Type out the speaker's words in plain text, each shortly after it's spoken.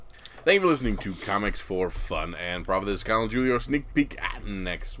Thank you for listening to Comics for Fun and Profit. This is Colin Julio. Sneak peek at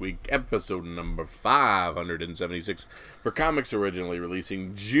next week, episode number 576 for comics originally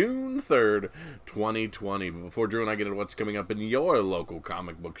releasing June 3rd, 2020. But before Drew and I get into what's coming up in your local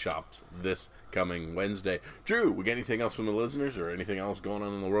comic book shops this coming Wednesday, Drew, we got anything else from the listeners or anything else going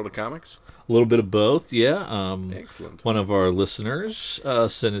on in the world of comics? A little bit of both, yeah. Excellent. One of our listeners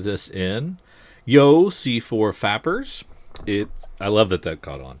sent this in. Yo, C4 Fappers. I love that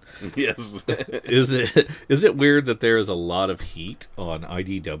caught on. Yes. Is it weird that there is a lot of heat on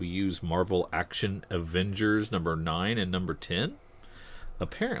IDW's Marvel Action Avengers number 9 and number 10?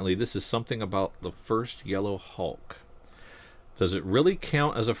 Apparently, this is something about the first Yellow Hulk. Does it really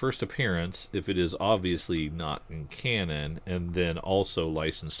count as a first appearance if it is obviously not in canon and then also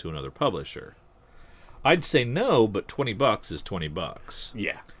licensed to another publisher? I'd say no, but $20 is $20.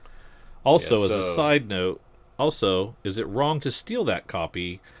 Yeah. Also, Yeah, as a side note, is it wrong to steal that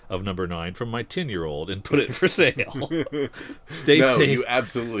copy of number 9 from my 10-year-old and put it for sale? Stay No, safe. you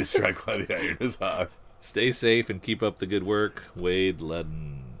absolutely strike while the iron is hot. Stay safe and keep up the good work, Wade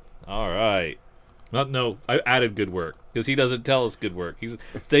Ledden. All right. No, I added good work because he doesn't tell us good work. He's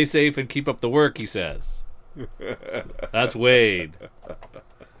stay safe and keep up the work, he says. That's Wade.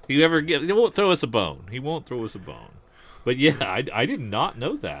 He won't throw us a bone. He won't throw us a bone. But yeah, I did not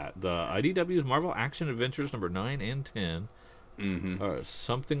know that. The IDW's Marvel Action Adventures number 9 and 10. Mm-hmm.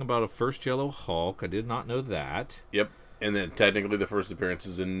 Something about a first Yellow Hulk. I did not know that. Yep. And then technically the first appearance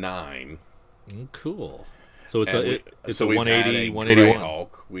is in 9. Cool. So it's so a we've 180, had a 181. Gray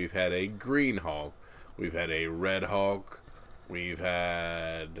Hulk. We've had a Green Hulk. We've had a Red Hulk. We've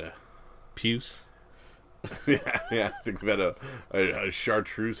had... Puce. yeah, I think we've had a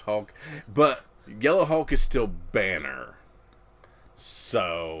Chartreuse Hulk. But Yellow Hulk is still Banner.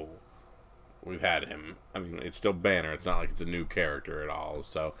 So we've had him. I mean, it's still Banner. It's not like it's a new character at all.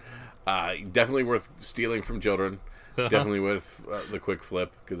 So definitely worth stealing from children. Definitely worth the quick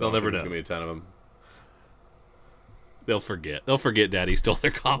flip because They'll never know. There's going to be a ton of them. They'll forget. They'll forget Daddy stole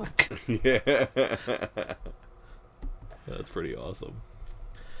their comic. Yeah. That's pretty awesome.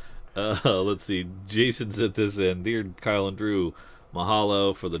 Let's see. Jason sent this in. Dear Kyle and Drew,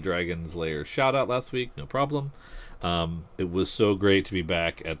 mahalo for the Dragon's Lair shout out last week. No problem. It was so great to be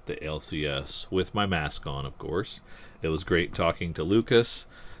back at the LCS with my mask on, of course. It was great talking to Lucas,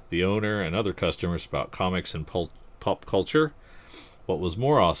 the owner, and other customers about comics and pop culture. What was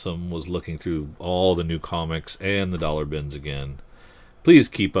more awesome was looking through all the new comics and the dollar bins again. Please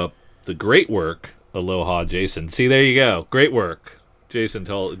keep up the great work. Aloha, Jason. See, there you go. Great work. Jason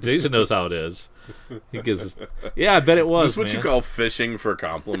knows how it is. He gives us, yeah, I bet it was. Is this what you call fishing for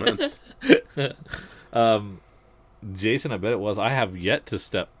compliments? Jason, I bet it was. I have yet to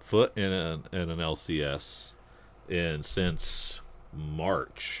step foot in an LCS since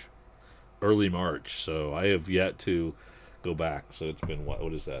March, early March. So I have yet to go back. So it's been what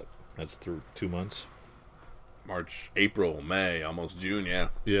is that? That's through 2 months. March, April, May, almost June. Yeah.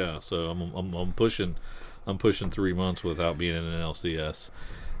 Yeah. So I'm pushing 3 months without being in an LCS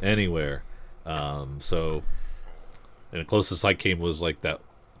anywhere. So, and the closest I came was like that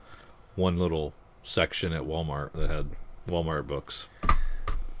one little section at Walmart that had Walmart books.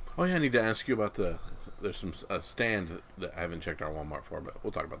 Oh yeah, I need to ask you about there's a stand that I haven't checked our Walmart for, but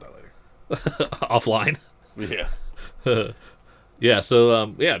we'll talk about that later. Offline. Yeah. Yeah.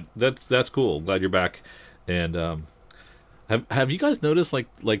 So that's cool. Glad you're back. And have you guys noticed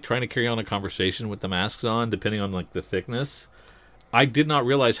like trying to carry on a conversation with the masks on, depending on like the thickness? I did not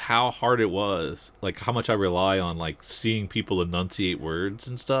realize how hard it was. Like how much I rely on like seeing people enunciate words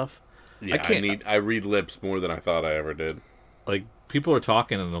and stuff. Yeah, I read lips more than I thought I ever did. Like people are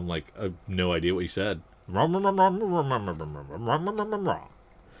talking and I'm like, I have no idea what you said.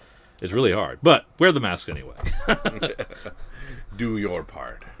 It's really hard, but wear the mask anyway. Do your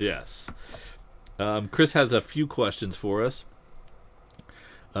part. Yes. Chris has a few questions for us.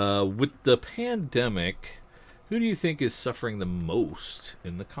 With the pandemic, who do you think is suffering the most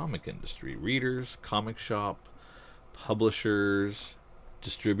in the comic industry? Readers, comic shop, publishers,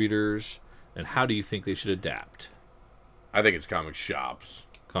 distributors, and how do you think they should adapt? I think it's comic shops.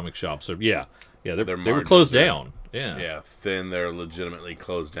 Comic shops are they were margins closed down. Yeah, thin. They're legitimately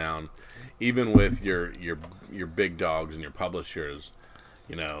closed down. Even with your big dogs and your publishers,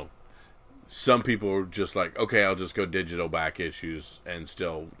 you know, some people are just like, okay, I'll just go digital back issues and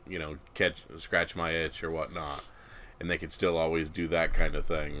still, you know, scratch my itch or whatnot, and they could still always do that kind of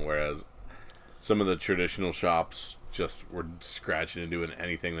thing. Whereas some of the traditional shops just were scratching and doing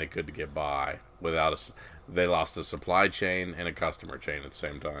anything they could to get by without they lost a supply chain and a customer chain at the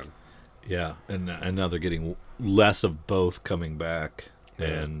same time. Yeah, and now they're getting less of both coming back.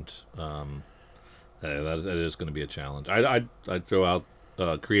 and that is going to be a challenge. I'd throw out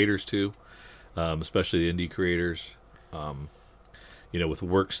creators too, especially the indie creators. With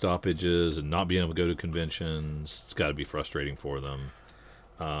work stoppages and not being able to go to conventions, it's got to be frustrating for them.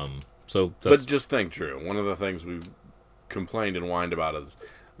 But just think, Drew, one of the things we've complained and whined about is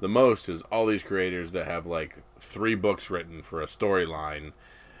all these creators that have like 3 books written for a storyline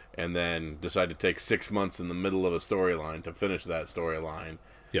and then decide to take 6 months in the middle of a storyline to finish that storyline.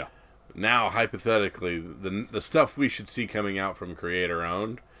 Yeah. Now, hypothetically, the stuff we should see coming out from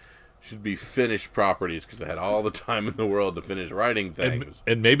creator-owned should be finished properties because they had all the time in the world to finish writing things.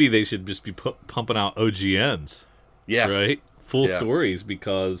 And maybe they should just be pumping out OGNs. Yeah. Right? Full stories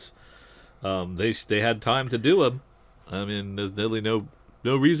because they had time to do them. I mean, there's really no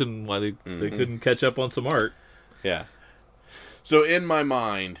reason why they couldn't catch up on some art. Yeah. So in my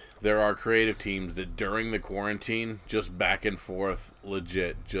mind, there are creative teams that during the quarantine, just back and forth,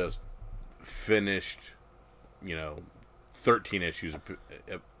 legit, just finished, 13 issues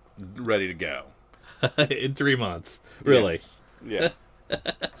ready to go. In 3 months. Really? Yes. Yeah.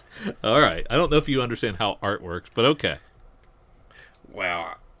 All right. I don't know if you understand how art works, but okay.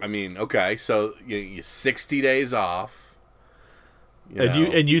 Well, I mean, okay, so you 60 days off.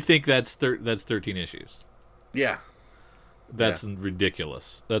 You think that's 13 issues? Yeah. That's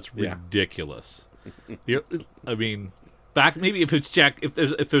ridiculous. That's ridiculous. I mean, maybe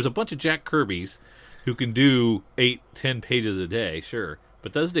if there's a bunch of Jack Kirby's who can do 8-10 pages a day, sure,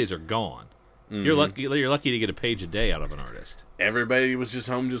 but those days are gone. Mm-hmm. You're lucky to get a page a day out of an artist. Everybody was just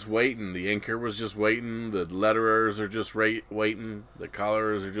home, just waiting. The inker was just waiting. The letterers are just waiting. The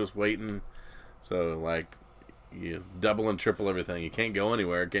colorers are just waiting. So, like, you double and triple everything. You can't go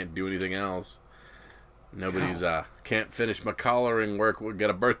anywhere. Can't do anything else. Nobody's can't finish my collaring work. We'll get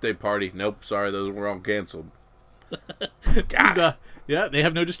a birthday party. Nope, sorry, those were all canceled. Yeah, they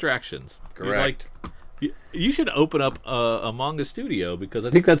have no distractions. Correct. You should open up a manga studio because I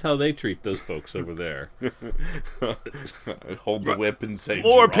think that's how they treat those folks over there. Hold the whip and say,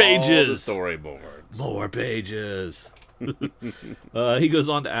 more pages, the storyboards, more pages. He goes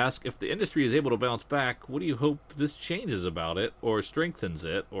on to ask, if the industry is able to bounce back, what do you hope this changes about it, or strengthens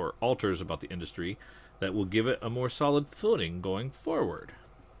it, or alters about the industry that will give it a more solid footing going forward?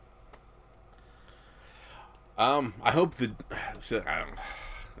 I hope that.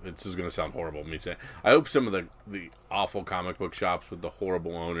 This is going to sound horrible, me saying. I hope some of the awful comic book shops with the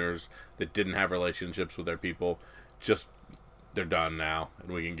horrible owners that didn't have relationships with their people, they're done now,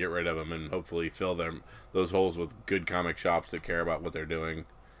 and we can get rid of them and hopefully fill those holes with good comic shops that care about what they're doing,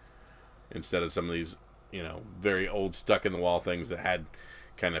 instead of some of these, very old, stuck in the wall things that had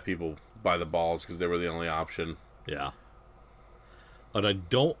kind of people by the balls because they were the only option. Yeah. What I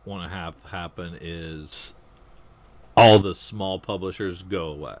don't want to have happen is all the small publishers go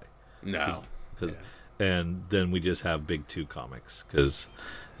away. No. And then we just have Big Two Comics because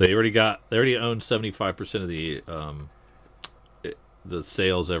they already own 75% of the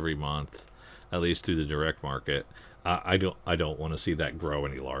sales every month, at least through the direct market. I don't want to see that grow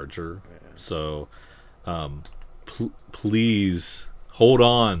any larger. Yeah. So, please hold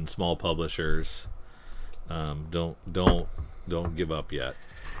on, small publishers. Don't give up yet.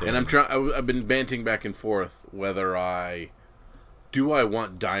 And I've been banting back and forth whether I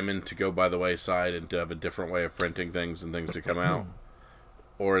want Diamond to go by the wayside and to have a different way of printing things and things to come out,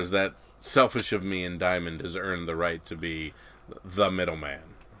 or is that selfish of me and Diamond has earned the right to be the middleman?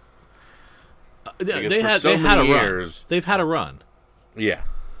 They've had a run. Yeah,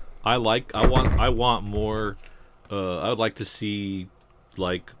 I want more. I would like to see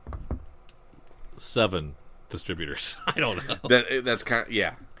like 7 distributors. I don't know. That's kind of,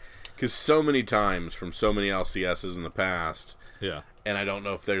 yeah. Because so many times from so many LCSs in the past, yeah. And I don't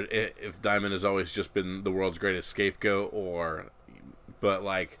know if Diamond has always just been the world's greatest scapegoat, but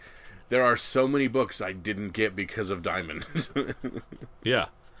like there are so many books I didn't get because of Diamond. Yeah.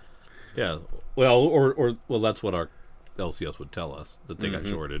 Well, that's what our LCS would tell us, that they got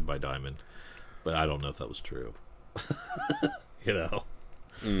shorted by Diamond, but I don't know if that was true.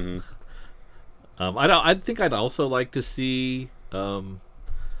 Mm-hmm. I think I'd also like to see,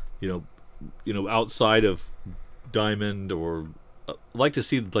 outside of Diamond, or like to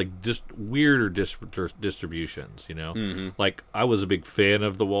see like just weirder distributions. Like I was a big fan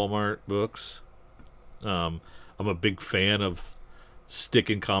of the Walmart books. I'm a big fan of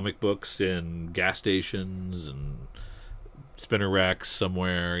sticking comic books in gas stations and spinner racks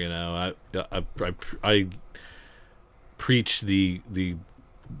somewhere. I preach the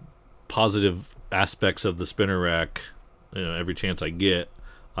positive aspects of the spinner rack every chance I get.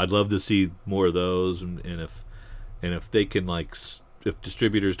 I'd love to see more of those, and if they can like if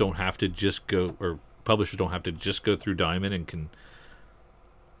distributors don't have to just go, or publishers don't have to just go through Diamond and can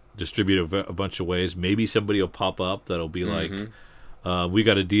distribute a bunch of ways, maybe somebody will pop up that'll be like, we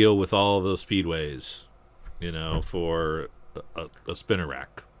got a deal with all of those speedways, for a spinner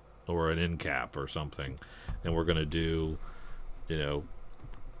rack or an end cap or something, and we're going to do,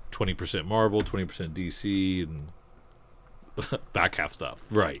 20% Marvel, 20% DC, and back half stuff.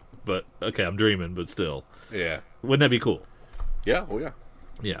 Right. But, okay, I'm dreaming, but still. Yeah. Wouldn't that be cool? Yeah, oh yeah.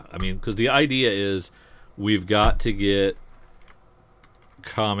 Yeah, I mean, because the idea is we've got to get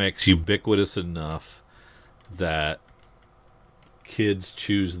comics ubiquitous enough that kids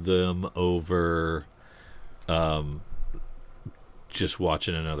choose them over just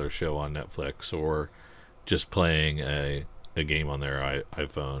watching another show on Netflix or just playing a game on their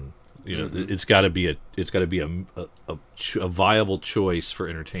iPhone. It's got to be a viable choice for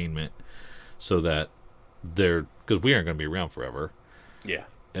entertainment, so that because we aren't going to be around forever. Yeah,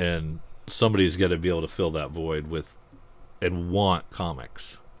 and somebody's got to be able to fill that void with and want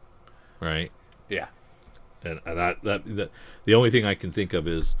comics, right? Yeah, and that the only thing I can think of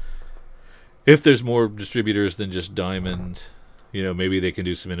is if there's more distributors than just Diamond, maybe they can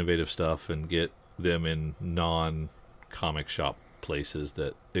do some innovative stuff and get them in non-comic shop places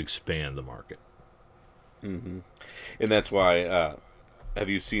that expand the market. Mm-hmm. And that's why. Have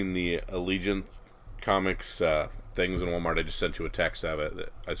you seen the Allegiant comics things in Walmart? I just sent you a text of it. That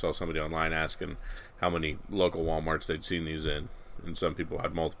I saw somebody online asking how many local Walmarts they'd seen these in, and some people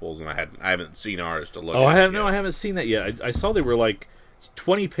had multiples, and I haven't seen ours to look. I haven't seen that yet. I saw they were like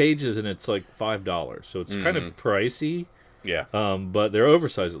 20 pages, and it's like $5, so it's kind of pricey. Yeah. But they're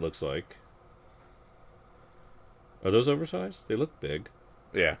oversized. It looks like. Are those oversized? They look big.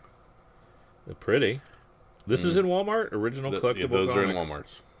 Yeah. They're pretty. This is in Walmart? Original collectible yeah, those comics? are in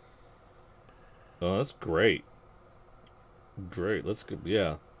Walmart's. Oh, that's great. Great. Let's go.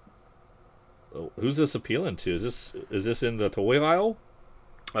 Yeah. Oh, who's this appealing to? Is this in the toy aisle?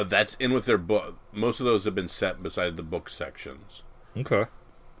 That's in with their book. Most of those have been set beside the book sections. Okay.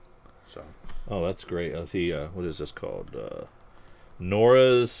 So. Oh, that's great. I see. What is this called?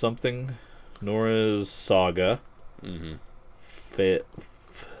 Nora's something. Nora's Saga. Mm-hmm.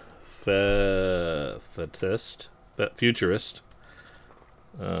 Futurist.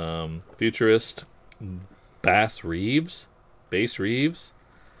 Futurist. Bass Reeves,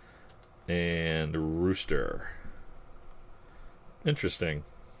 and Rooster. Interesting.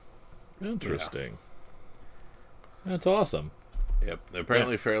 Yeah. That's awesome. Yep, they're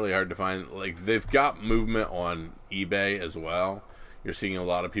apparently fairly hard to find. Like, they've got movement on eBay as well. You're seeing a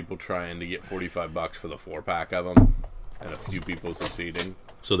lot of people trying to get $45 for the 4-pack of them, and a few people succeeding.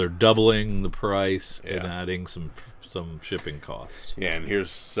 So they're doubling the price and adding some shipping costs. Yeah, and here's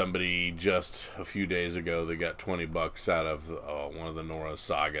somebody just a few days ago that got $20 out of one of the Nora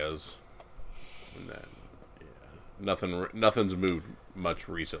sagas. And then, nothing's moved much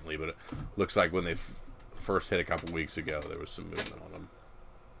recently, but it looks like when they first hit a couple weeks ago, there was some movement on them.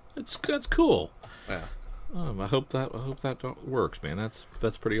 That's cool. Yeah. I hope that works, man. That's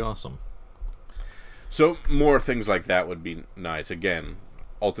pretty awesome. So more things like that would be nice. Again,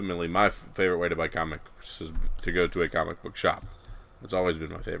 ultimately, my favorite way to buy comics is to go to a comic book shop. It's always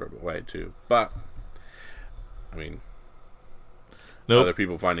been my favorite way too. But I mean, other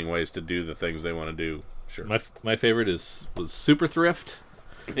people finding ways to do the things they want to do. Sure. My favorite was Super Thrift.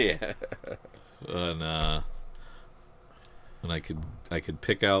 Yeah. And I could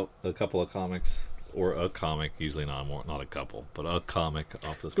pick out a couple of comics. Or a comic, usually not a couple, but a comic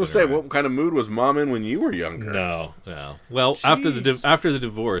off this. I was going to say, what kind of mood was Mom in when you were younger? No. Well, Jeez. after the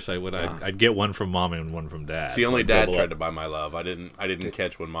divorce, I'd get one from Mom and one from Dad. See, only Dad tried to buy my love. I didn't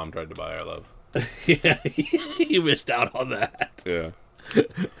catch when Mom tried to buy our love. Yeah, you missed out on that. Yeah.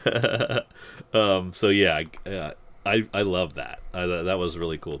 So yeah, I love that. That was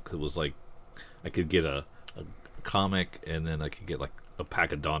really cool because it was like I could get a comic and then I could get like a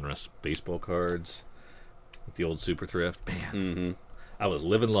pack of Donruss baseball cards with the old Super Thrift. Man, I was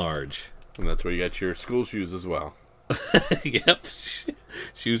living large. And that's where you got your school shoes as well. Yep.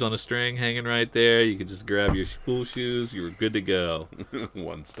 Shoes on a string hanging right there. You could just grab your school shoes. You were good to go.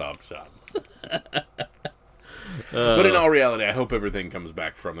 One-stop shop. But in all reality, I hope everything comes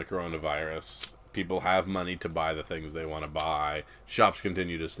back from the coronavirus. People have money to buy the things they want to buy. Shops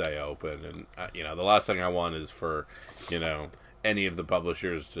continue to stay open. And, the last thing I want is for, any of the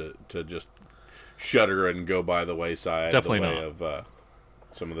publishers to just shutter and go by the wayside. Definitely the way not. Of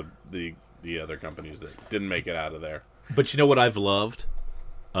some of the other companies that didn't make it out of there. But you know what I've loved?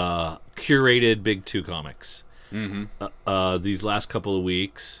 Curated Big Two comics. Mm-hmm. These last couple of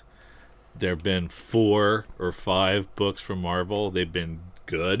weeks, There have been 4 or 5 books from Marvel. They've been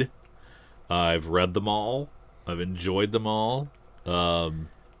good. I've read them all. I've enjoyed them all.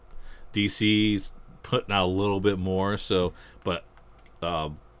 DC's putting out a little bit more, but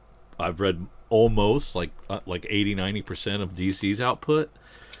I've read almost like 80-90% of DC's output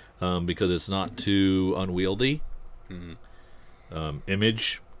because it's not too unwieldy.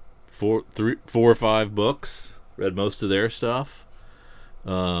 Image, 4 or 5 books. Read most of their stuff.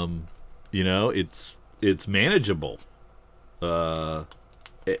 It's manageable.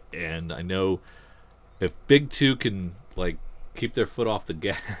 And I know if Big Two can keep their foot off the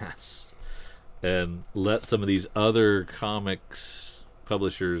gas and let some of these other comics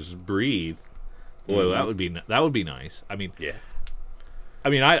publishers breathe, boy, that would be nice. Yeah.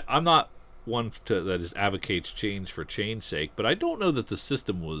 I'm not one that just advocates change for change's sake, but I don't know that the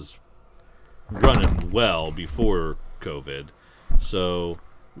system was running well before COVID, so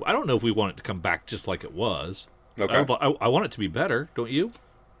I don't know if we want it to come back just like it was. Okay. I want it to be better, don't you?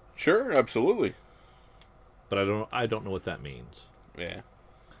 Sure, absolutely. But I don't know what that means. Yeah.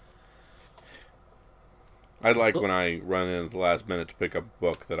 I like when I run in at the last minute to pick up a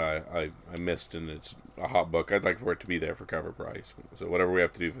book that I missed and it's a hot book. I'd like for it to be there for cover price. So whatever we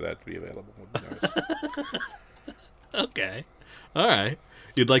have to do for that to be available would be nice. Okay. All right.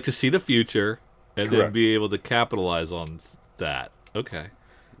 You'd like to see the future and Correct. then be able to capitalize on that. Okay.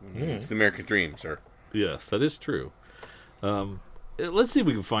 It's the American dream, sir. Yes, that is true. Let's see if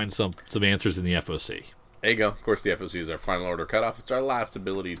we can find some answers in the FOC. There you go. Of course, the FOC is our final order cutoff. It's our last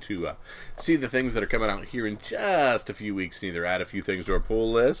ability to see the things that are coming out here in just a few weeks, and either add a few things to our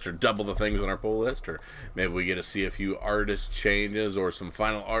pull list or double the things on our pull list, or maybe we get to see a few artist changes or some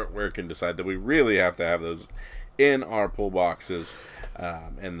final artwork and decide that we really have to have those in our pull boxes.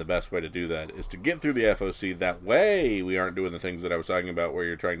 And the best way to do that is to get through the FOC. That way we aren't doing the things that I was talking about where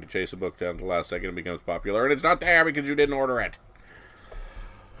you're trying to chase a book down to the last second and it becomes popular and it's not there because you didn't order it.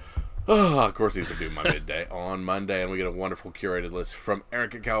 Oh, of course, these are due my midday on Monday, and we get a wonderful curated list from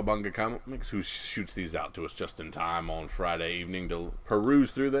Eric at Cowabunga Comics, who shoots these out to us just in time on Friday evening to peruse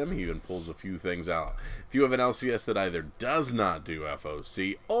through them. He even pulls a few things out. If you have an LCS that either does not do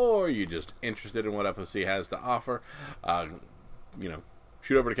FOC, or you're just interested in what FOC has to offer,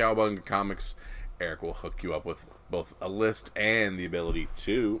 shoot over to Cowabunga Comics. Eric will hook you up with both a list and the ability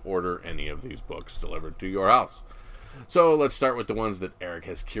to order any of these books delivered to your house. So let's start with the ones that Eric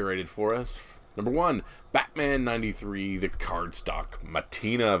has curated for us. Number 1, Batman 93, the cardstock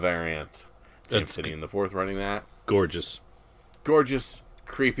Matina variant. That's Infinity in the 4th running that. Gorgeous,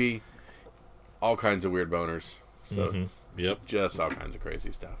 creepy, all kinds of weird boners. So Yep, just all kinds of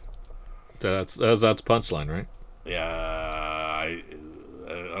crazy stuff. That's Punchline, right? Yeah, I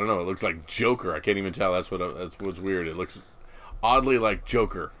don't know. It looks like Joker. I can't even tell. That's what's weird. It looks oddly like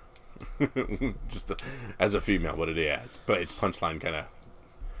Joker. Just as a female, but it's Punchline kind of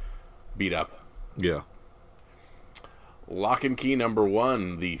beat up. Yeah. Lock and Key number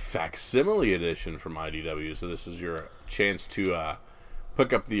 1, the facsimile edition from IDW. So this is your chance to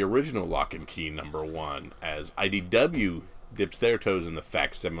pick up the original Lock and Key number 1 as IDW dips their toes in the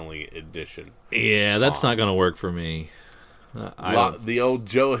facsimile edition. Yeah, that's not going to work for me. The old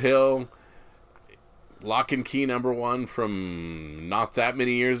Joe Hill Lock and Key number 1 from not that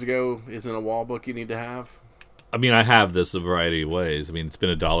many years ago isn't a wall book you need to have? I mean, I have this a variety of ways. I mean, it's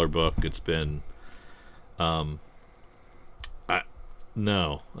been a $1 book. It's been,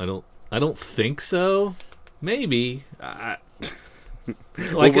 no, I don't think so. Maybe.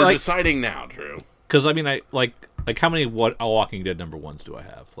 We're deciding now, Drew. Because I mean, how many Walking Dead number 1s do I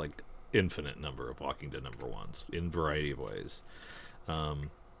have? Like infinite number of Walking Dead number 1s in a variety of ways.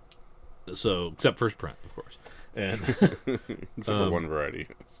 So, except first print, of course. And except for one variety.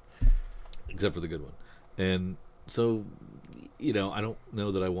 Except for the good one. And so, I don't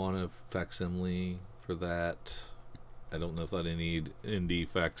know that I want a facsimile for that. I don't know if I need indie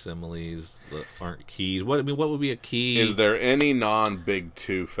facsimiles that aren't keys. What would be a key? Is there any non-Big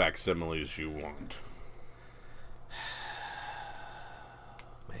 2 facsimiles you want?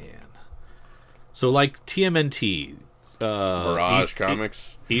 Man. So, like TMNT. Mirage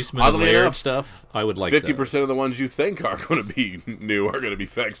Comics, Eastman and Laird stuff. I would like 50% of the ones you think are going to be new are going to be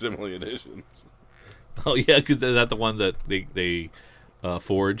facsimile editions. Oh yeah, because is that the one that they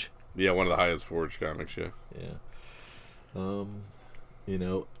forge? Yeah, one of the highest forged comics. Yeah.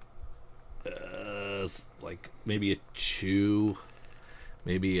 Like maybe a Chew,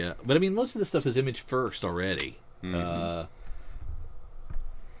 but I mean most of the stuff is Image first already. Mm-hmm.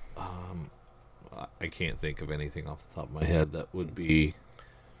 I can't think of anything off the top of my head that would be.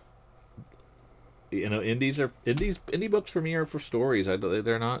 Indie books for me are for stories.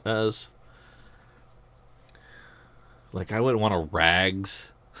 They're not as Like, I wouldn't want a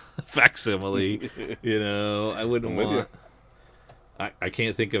Rags facsimile. I wouldn't I'm with want. I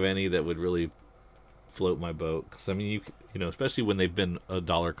can't think of any that would really float my boat. Because I mean, especially when they've been a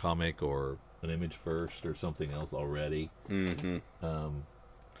dollar comic or an Image First or something else already. Mm-hmm. Yeah.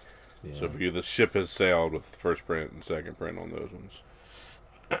 So for you, the ship has sailed with first print and second print on those ones.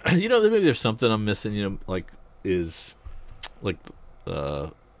 Maybe there's something I'm missing. Like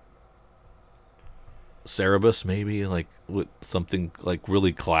Cerebus, maybe like with something like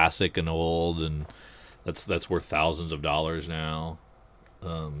really classic and old, and that's worth thousands of dollars now.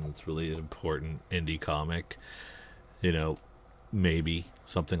 It's really an important indie comic. Maybe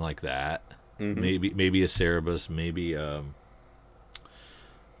something like that. Mm-hmm. Maybe a Cerebus. Maybe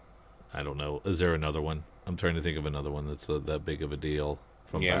I don't know. Is there another one? I'm trying to think of another one that's that big of a deal.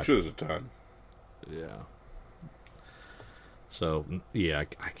 Yeah, I'm sure there's a ton. Yeah. So yeah, I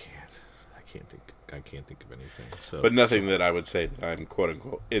can't think of anything. So, But nothing that I would say that I'm quote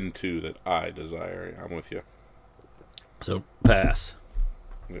unquote into that I desire. I'm with you. so pass.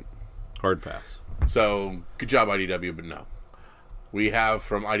 Yep. Hard pass. So good job, IDW, but no. We have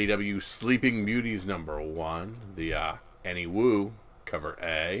from IDW Sleeping Beauties #1, the Annie Wu cover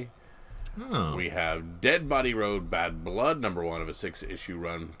A. Oh. We have Dead Body Road Bad Blood #1 of a 6-issue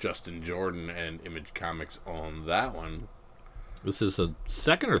run. Justin Jordan and Image Comics on that one. This is a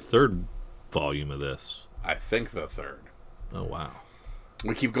second or third volume of this. I think the third. Oh wow.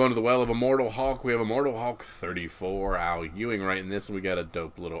 We keep going to the well of Immortal Hulk. We have Immortal Hulk 34, Al Ewing writing this, and we got a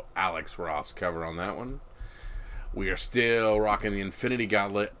dope little Alex Ross cover on that one. We are still rocking the Infinity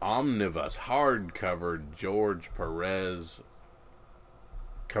Gauntlet Omnibus hardcover George Perez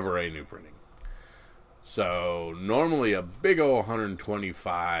cover A new printing. So normally a big old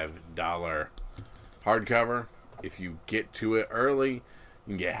 $125 hardcover. If you get to it early, you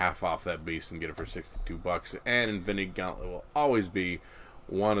can get half off that beast and get it for $62. And Infinity Gauntlet will always be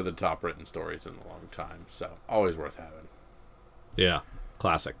one of the top written stories in a long time. So always worth having. Yeah.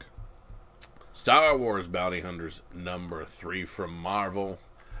 Classic. Star Wars Bounty Hunters #3 from Marvel.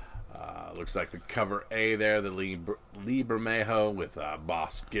 Looks like the cover A there, the Lee Bermejo with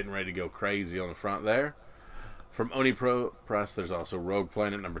Boss getting ready to go crazy on the front there. From Oni Pro Press, there's also Rogue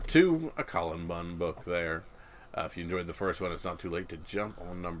Planet #2, a Colin Bunn book there. If you enjoyed the first one, it's not too late to jump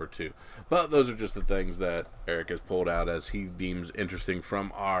on #2. But those are just the things that Eric has pulled out as he deems interesting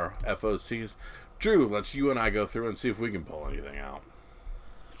from our FOCs. Drew, let's you and I go through and see if we can pull anything out.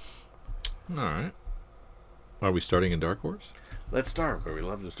 All right. Are we starting in Dark Horse? Let's start where we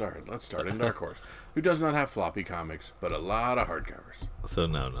love to start. Let's start in Dark Horse, who does not have floppy comics, but a lot of hardcovers. So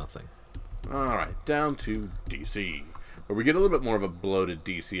no, nothing. All right, down to DC, where we get a little bit more of a bloated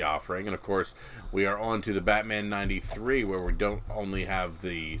DC offering. And, of course, we are on to the Batman 93, where we don't only have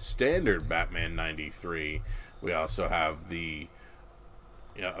the standard Batman 93, we also have the,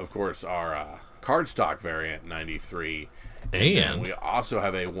 of course, our cardstock variant 93. And we also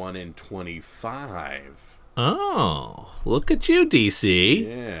have a 1 in 25. Oh, look at you, DC.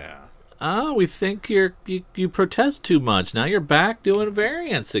 Yeah. Oh, we think you protest too much. Now you're back doing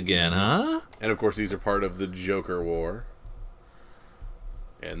variants again, huh? And, of course, these are part of the Joker War.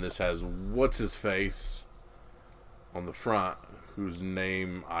 And this has What's-His-Face on the front, whose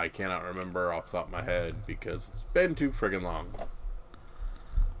name I cannot remember off the top of my head because it's been too friggin' long.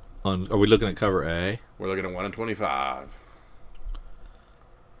 Are we looking at cover A? We're looking at 1 in 25.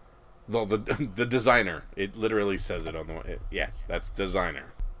 The designer. It literally says it on the... yes, that's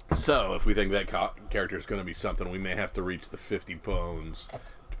designer. So, if we think that character is going to be something, we may have to reach the 50 pounds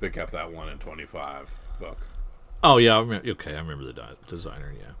to pick up that 1 in 25 book. Oh, yeah. I remember the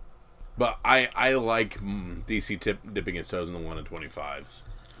designer, yeah. But I like DC dipping its toes in the 1 in 25s.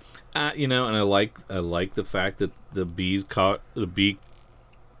 And I like the fact that the B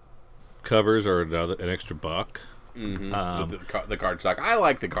covers are an extra $1. Mm-hmm. The cardstock. I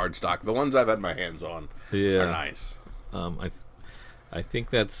like the cardstock. The ones I've had my hands on are nice. I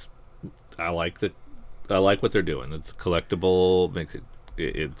think I like what they're doing. It's collectible.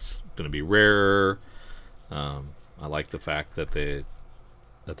 It's going to be rarer. I like the fact that they're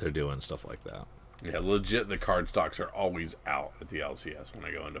doing stuff like that. Yeah, legit. The cardstocks are always out at the LCS when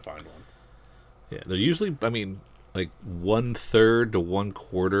I go in to find one. Yeah, they're usually, like 1/3 to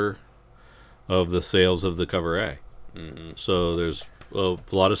 1/4 of the sales of the cover A. Mm-hmm. So there's a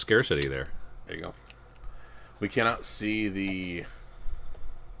lot of scarcity there. There you go. We cannot see the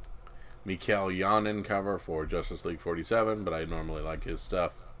Mikael Yanin cover for Justice League 47, but I normally like his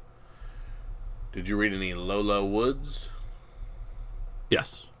stuff. Did you read any Lolo Woods?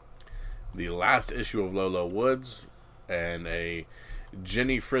 Yes. The last issue of Lolo Woods and a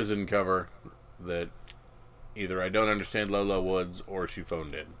Jenny Frison cover that Either I don't understand Lola Woods or she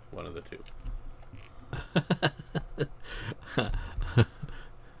phoned in. One of the two. Let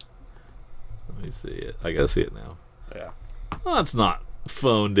me see it. I gotta see it now. Yeah. Well, it's not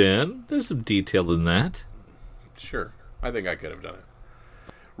phoned in. There's some detail in that. Sure. I think I could have done it.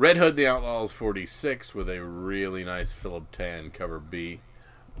 Red Hood the Outlaws 46 with a really nice Philip Tan cover B.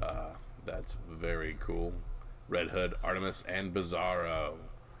 That's very cool. Red Hood, Artemis, and Bizarro.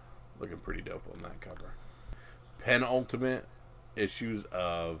 Looking pretty dope on that cover. Penultimate issues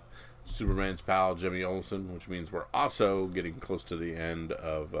of Superman's pal, Jimmy Olsen, which means we're also getting close to the end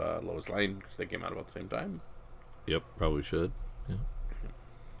of Lois Lane, because they came out about the same time. Yep, probably should. Yeah.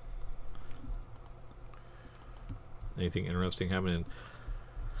 Anything interesting happening in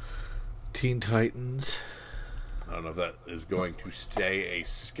Teen Titans? I don't know if that is going to stay a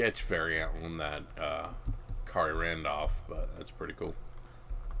sketch variant on that Kari Randolph, but that's pretty cool.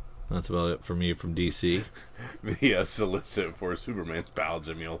 That's about it for me from DC. The solicit for Superman's pal,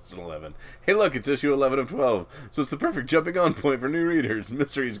 Jimmy Olsen 11. Hey, look, it's issue 11 of 12, so it's the perfect jumping on point for new readers.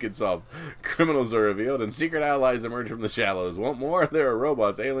 Mysteries get solved, criminals are revealed, and secret allies emerge from the shallows. Want more? There are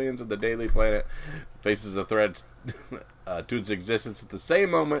robots, aliens, and the Daily Planet faces the threats to its existence at the same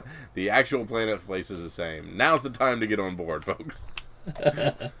moment the actual planet faces the same. Now's the time to get on board, folks.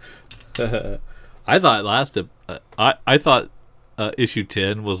 I thought I thought issue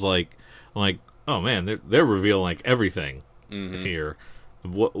 10 was like, I'm like, oh man, they're revealing like everything here.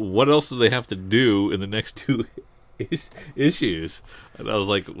 What else do they have to do in the next two issues? And I was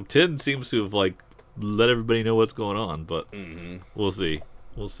like, 10 seems to have like let everybody know what's going on, but we'll see.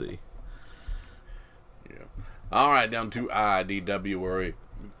 Yeah. All right, down to IDW, where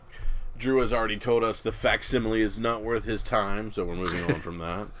Drew has already told us the facsimile is not worth his time, so we're moving on from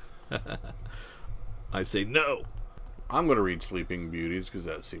that. I say no. I'm going to read Sleeping Beauties because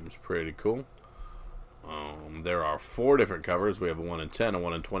that seems pretty cool. There are 4 different covers. We have a 1 in 10, a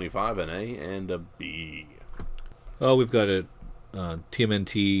 1 in 25, an A, and a B. Oh, we've got a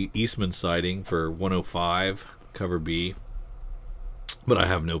TMNT Eastman sighting for 105, cover B. But I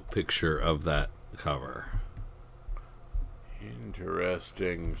have no picture of that cover.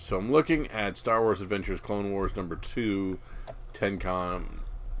 Interesting. So I'm looking at Star Wars Adventures Clone Wars number 2, 10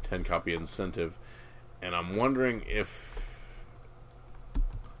 copy incentive. And I'm wondering if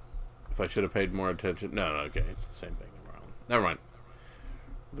I should have paid more attention. No, okay, it's the same thing. Never mind.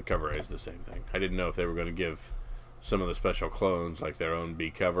 The cover A is the same thing. I didn't know if they were going to give some of the special clones like their own B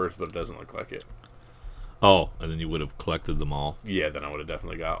covers, but it doesn't look like it. Oh, and then you would have collected them all. Yeah, then I would have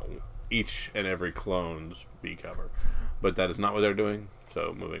definitely got each and every clone's B cover. But that is not what they're doing,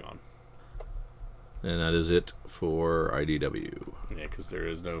 so moving on. And that is it for IDW. Yeah, because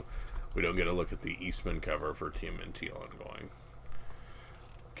we don't get a look at the Eastman cover for TMNT ongoing.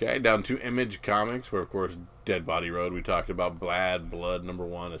 Okay, down to Image Comics, where, of course, Dead Body Road, we talked about Bad Blood number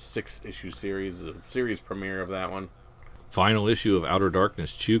 1, a 6-issue series, a series premiere of that one. Final issue of Outer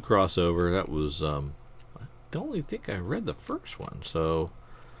Darkness Chew crossover. That was, I don't really think I read the first one, so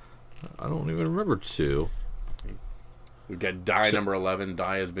I don't even remember 2. We've got Die number 11.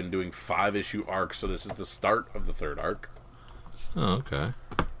 Die has been doing 5-issue arcs, so this is the start of the 3rd arc. Oh, okay.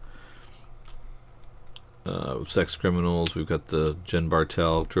 Sex Criminals, we've got the Jen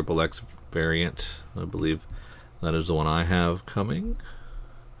Bartel XXX variant. I believe that is the one I have coming.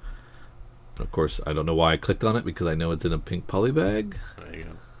 And of course, I don't know why I clicked on it, because I know it's in a pink poly bag. There you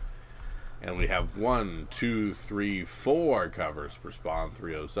go. And we have 1, 2, 3, 4 covers for Spawn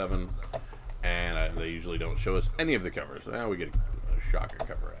 307. And they usually don't show us any of the covers. We get a shocker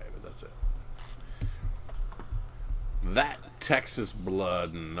cover A, but that's it. That Texas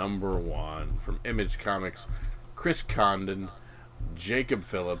Blood number 1 from Image Comics, Chris Condon, Jacob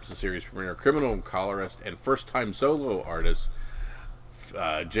Phillips, a series premiere, criminal colorist and first-time solo artist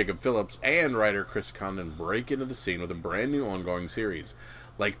Jacob Phillips and writer Chris Condon break into the scene with a brand new ongoing series.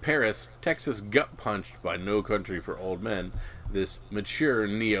 Like Paris, Texas gut-punched by No Country for Old Men, this mature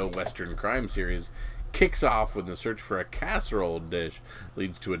neo-Western crime series kicks off when the search for a casserole dish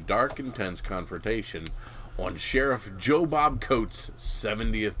leads to a dark, intense confrontation on Sheriff Joe Bob Coates'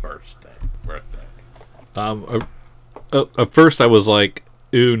 70th birthday. At first I was like,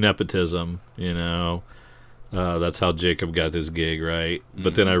 ooh, nepotism, that's how Jacob got this gig, right? Mm-hmm.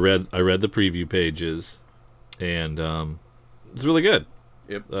 But then I read the preview pages, and it's really good.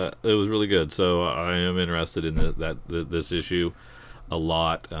 Yep. It was really good. So I am interested in this issue a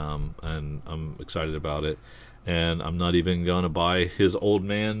lot, and I'm excited about it. And I'm not even going to buy his old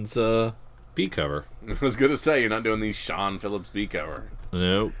man's B cover. I was going to say, you're not doing the Sean Phillips B cover.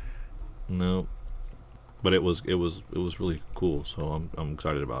 No. But it was really cool, so I'm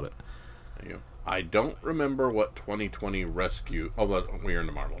excited about it. There you go. I don't remember what 2020 Rescue. Oh, but we're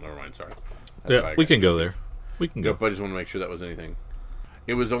into Marvel. Never mind. Sorry. Yeah, we can go there. We can go. Yep, I just want to make sure that was anything.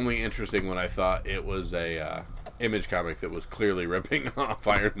 It was only interesting when I thought it was a Image comic that was clearly ripping off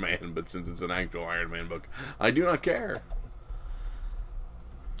Iron Man, but since it's an actual Iron Man book, I do not care.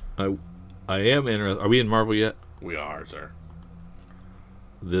 I am interested. Are we in Marvel yet? We are, sir.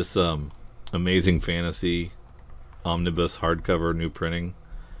 This Amazing Fantasy omnibus hardcover new printing.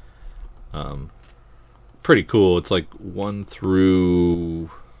 Pretty cool. It's like 1 through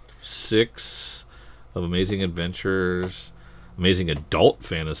 6 of Amazing Adventures, Amazing Adult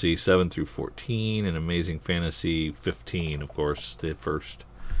Fantasy 7 through 14, and Amazing Fantasy 15, of course, the first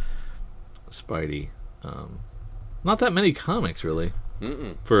Spidey. Not that many comics, really,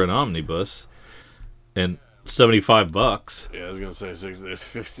 for an omnibus, and $75. Yeah, I was gonna say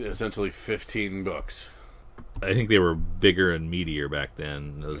there's essentially 15 books. I think they were bigger and meatier back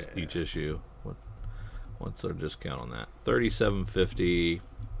then. Each issue. What's our discount on that? $37.50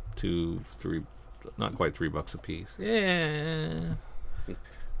 to $3, not quite $3 a piece. Yeah.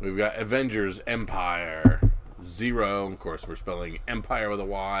 We've got Avengers Empire Zero. Of course, we're spelling Empire with a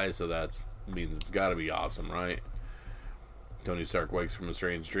Y, so that means it's got to be awesome, right? Tony Stark wakes from a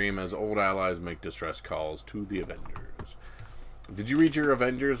strange dream as old allies make distress calls to the Avengers. Did you read your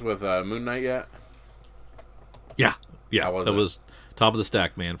Avengers with Moon Knight yet? Yeah. How was that it? was top of the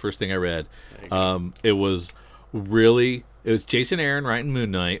stack, man. First thing I read. It was Jason Aaron writing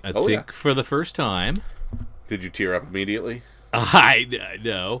Moon Knight, I think, for the first time. Did you tear up immediately? I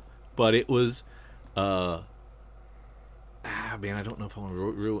know, but it was man, I don't know if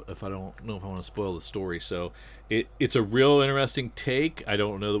I want to spoil the story. So it's a real interesting take. I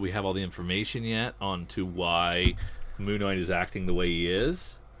don't know that we have all the information yet on to why Moon Knight is acting the way he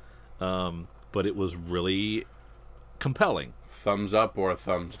is. But it was really compelling. Thumbs up or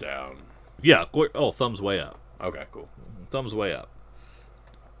thumbs down? Yeah. Oh, thumbs way up. Okay, cool. Thumbs way up.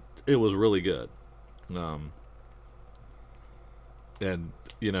 It was really good. And,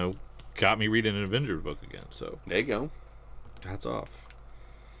 got me reading an Avengers book again. So there you go. Hats off.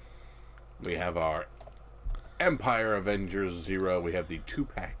 We have our Empire Avengers Zero. We have the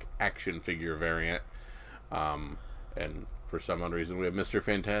 2-pack action figure variant. And for some odd reason, we have Mr.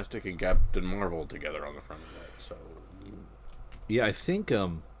 Fantastic and Captain Marvel together on the front of that. So, yeah, I think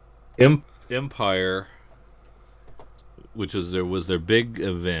Empire, which was their big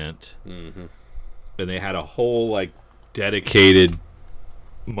event, and they had a whole dedicated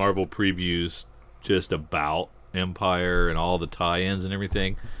Marvel previews just about Empire and all the tie-ins and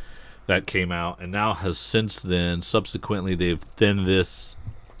everything that came out, and now has since then subsequently they've thinned this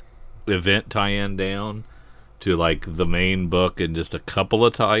event tie-in down to the main book and just a couple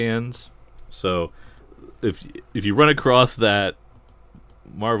of tie-ins. So if you run across that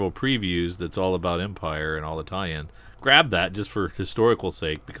Marvel previews that's all about Empire and all the tie-in, grab that just for historical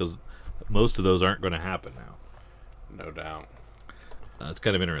sake, because most of those aren't going to happen now. No doubt. It's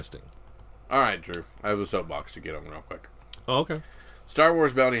kind of interesting. All right, Drew. I have a soapbox to get on real quick. Oh, okay. Star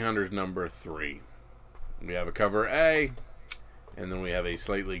Wars Bounty Hunters number 3. We have a cover A, and then we have a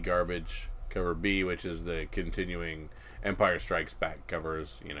slightly garbage cover B, which is the continuing Empire Strikes Back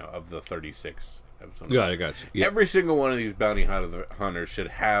covers, of the 36 episodes. Yeah, I got you. Yeah. Every single one of these Bounty Hunters should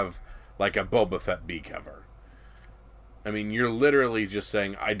have a Boba Fett B cover. I mean, you're literally just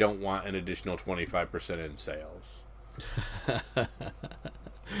saying, I don't want an additional 25% in sales.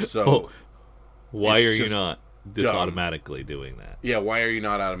 So, why are you not just automatically doing that? Yeah, why are you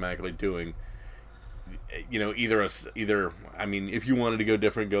not automatically doing, either, I mean, if you wanted to go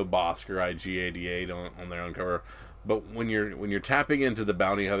different, go Bosk or IG-88 on their own cover. But when you're tapping into the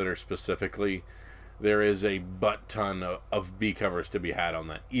Bounty Hunter specifically, there is a butt ton of B covers to be had on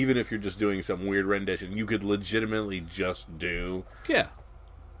that. Even if you're just doing some weird rendition, you could legitimately just do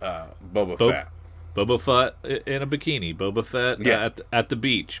Boba Fett. Boba Fett in a bikini. Boba Fett at the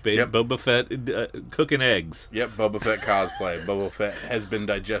beach. Boba Fett cooking eggs. Yep, Boba Fett cosplay. Boba Fett has been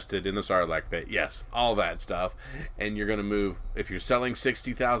digested in the Sarlacc pit. Yes, all that stuff. And you're going to move, if you're selling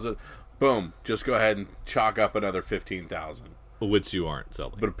 60,000, boom, just go ahead and chalk up another 15,000. Which you aren't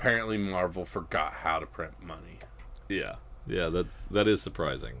selling. But apparently Marvel forgot how to print money. Yeah, that is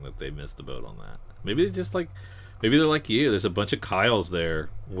surprising that they missed the boat on that. Maybe maybe they're like you. There's a bunch of Kyles there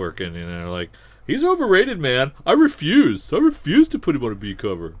working, and they're like, he's overrated, man. I refuse to put him on a B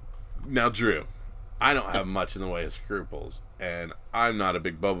cover. Now, Drew, I don't have much in the way of scruples, and I'm not a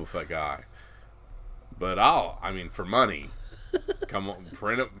big Boba Fett guy. But for money, come on,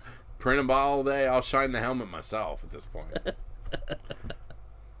 print them all day. I'll shine the helmet myself at this point.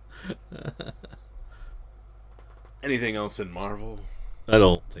 Anything else in Marvel? I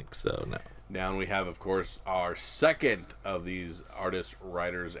don't think so, no. Down we have, of course, our second of these artists,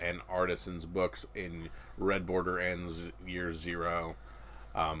 writers, and artisans books in Red Border and Year Zero.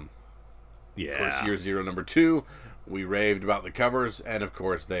 Of course, Year Zero #2, we raved about the covers, and of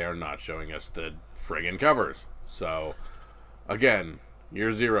course, they are not showing us the friggin' covers. So, again,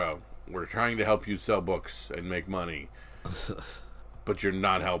 Year Zero, we're trying to help you sell books and make money, but you're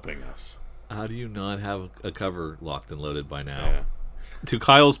not helping us. How do you not have a cover locked and loaded by now? Yeah. To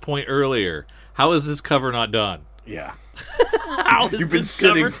Kyle's point earlier, how is this cover not done? Yeah. How is You've been this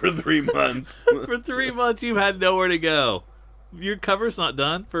sitting cover- for 3 months. For 3 months, you've had nowhere to go. Your cover's not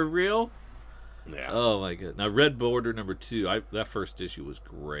done for real. Yeah. Oh my god! Now, Red Border #2. That first issue was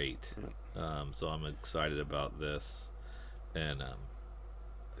great. So I'm excited about this, and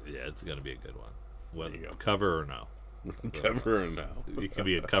yeah, it's gonna be a good one. Whether There you go. cover or no, Cover or no? it can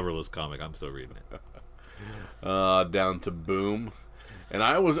be a coverless comic. I'm still reading it. Down to Boom. And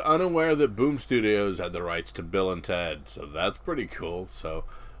I was unaware that Boom Studios had the rights to Bill and Ted, so that's pretty cool. So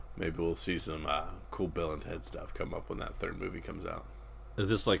maybe we'll see some cool Bill and Ted stuff come up when that third movie comes out. Is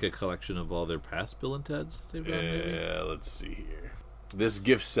this like a collection of all their past Bill and Teds they've done? Maybe? Yeah, let's see here. This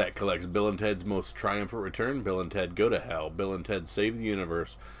gift set collects Bill and Ted's Most Triumphant Return, Bill and Ted Go to Hell, Bill and Ted Save the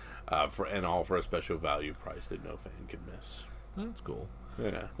Universe, and all for a special value price that no fan could miss. That's cool.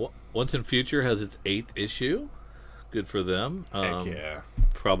 Yeah. Once in Future has its 8th issue. Good for them. Heck yeah.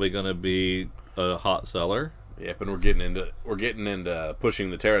 Probably going to be a hot seller. Yep, and we're getting into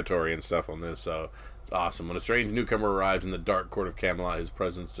pushing the territory and stuff on this, so it's awesome. When a strange newcomer arrives in the dark court of Camelot, his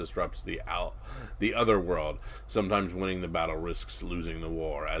presence disrupts the other world. Sometimes winning the battle risks losing the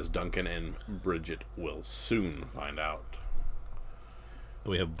war, as Duncan and Bridget will soon find out.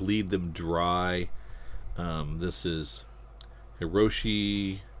 We have Bleed Them Dry. This is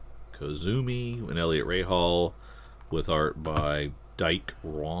Hiroshi Kozumi and Elliot Rahal, with art by Dyke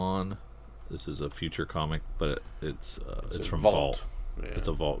Ron. This is a Future comic, but it's from Vault. Yeah. It's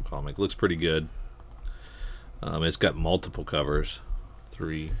a Vault comic. Looks pretty good. It's got multiple covers.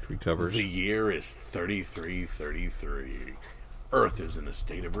 Three covers. The year is 3333. Earth is in a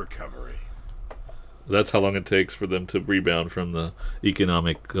state of recovery. That's how long it takes for them to rebound from the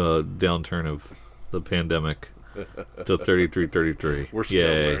economic downturn of the pandemic. To 3333. We're still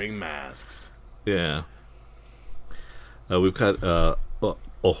Yay. wearing masks. Yeah. We've got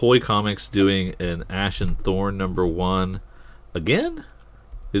Ahoy Comics doing an Ash and Thorn #1 again.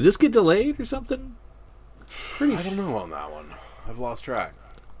 Did this get delayed or something? I don't know on that one. I've lost track.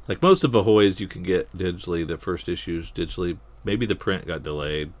 Like most of Ahoy's, you can get digitally. The first issues digitally. Maybe the print got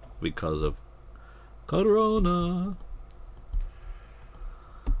delayed because of Corona.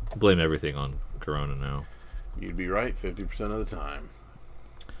 Blame everything on Corona now. You'd be right 50% of the time.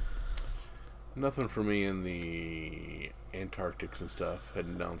 Nothing for me in the Antarctics and stuff.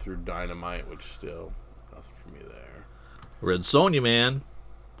 Heading down through Dynamite, which still nothing for me there. Red Sonja, man.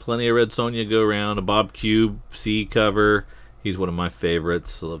 Plenty of Red Sonja go around. A Bob Cube C cover. He's one of my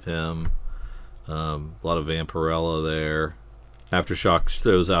favorites. I love him. A lot of Vampirella there. Aftershock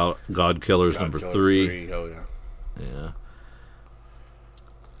throws out God Killers #3. Oh, yeah. Yeah.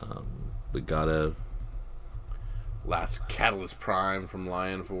 We got a... Last Catalyst Prime from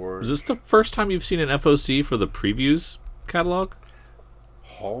Lion Force. Is this the first time you've seen an FOC for the previews catalog?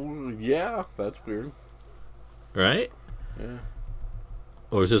 Oh, yeah. That's weird. Right? Yeah.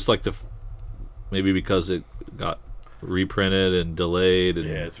 Or is this like maybe because it got reprinted and delayed and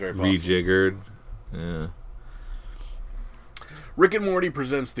Yeah, it's very possible. rejiggered? Yeah. Rick and Morty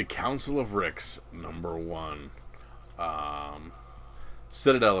presents the Council of Ricks #1.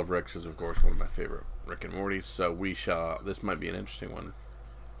 Citadel of Ricks is, of course, one of my favorite Rick and Morty, so this might be an interesting one.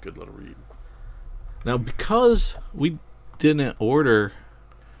 Good little read. Now, because we didn't order,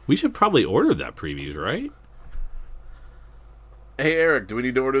 we should probably order that previews, right? Hey, Eric, do we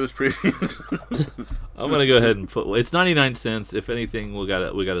need to order this previews? I'm gonna go ahead and put. It's 99 cents. If anything, we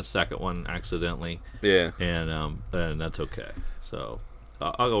got a second one accidentally, Yeah. and that's okay. So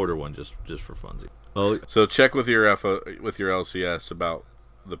I'll order one just for funsies. Oh, So check with your LCS about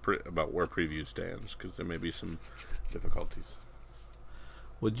about where preview stands, because there may be some difficulties.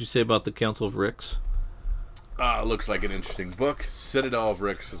 what did you say about the Council of Ricks? Looks like an interesting book. Citadel of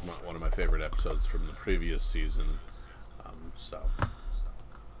Ricks is one of my favorite episodes from the previous season. So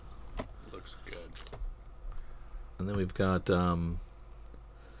looks good. And then we've got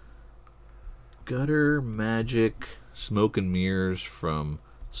Gutter Magic Smoke and Mirrors from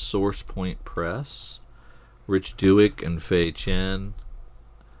Source Point Press. Rich Dewick and Fei Chen.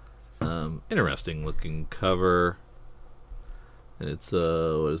 Interesting looking cover. And it's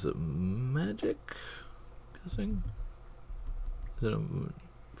what is it? Magic? Guessing? Is it a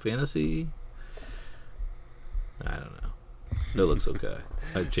fantasy? I don't know. It looks okay.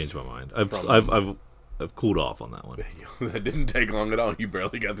 I've changed my mind. From I've cooled off on that one. that didn't take long at all. You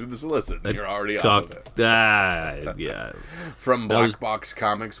barely got through the solicit. You're already off of it. Yeah. From Black Box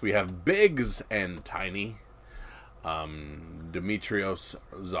Comics, we have Biggs and Tiny, Demetrios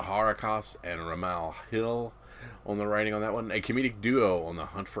Zaharakis and Ramal Hill on the writing on that one. A comedic duo on the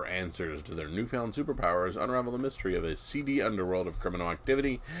hunt for answers to their newfound superpowers unravel the mystery of a seedy underworld of criminal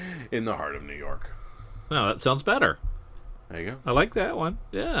activity in the heart of New York. No, that sounds better. There you go. I like that one.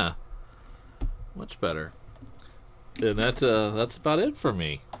 Yeah. Much better. And that's about it for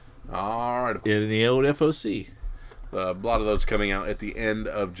me. All right. In the old FOC. A lot of those coming out at the end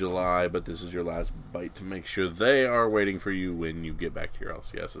of July, but this is your last bite to make sure they are waiting for you when you get back to your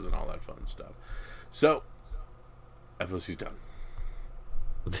LCSs and all that fun stuff. So, FOC's done.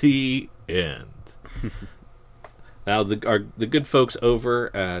 The end. Now, the good folks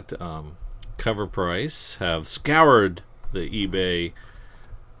over at Cover Price have scoured the eBay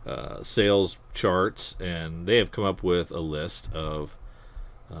sales charts, and they have come up with a list of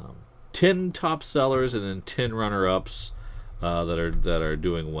 10 top sellers and then 10 runner-ups that are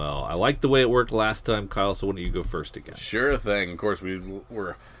doing well. I like the way it worked last time, Kyle, so why don't you go first again? Sure thing. Of course,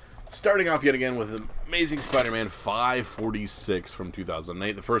 we're starting off yet again with Amazing Spider-Man 546 from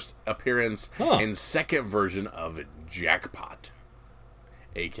 2008, the first appearance and second version of Jackpot,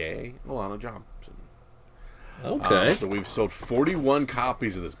 a.k.a. Alana Johnson. Okay. So we've sold 41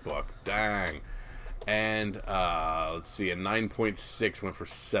 copies of this book. Dang. And let's see, a 9.6 went for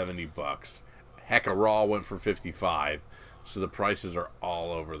 $70. Heck, a Raw went for $55. So the prices are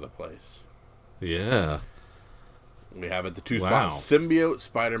all over the place. Yeah. We have at the 2-spot Symbiote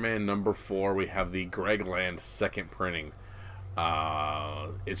Spider-Man number 4. We have the Greg Land second printing.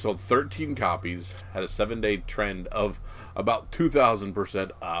 It sold 13 copies, had a 7-day trend of about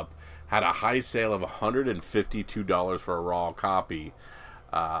 2,000% up, had a high sale of $152 for a raw copy.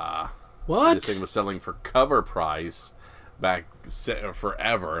 What? This thing was selling for cover price back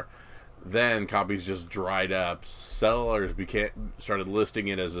forever. Then copies just dried up. Sellers started listing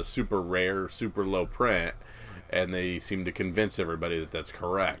it as a super rare, super low print, and they seemed to convince everybody that that's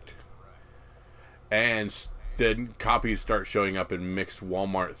correct. And then copies start showing up in mixed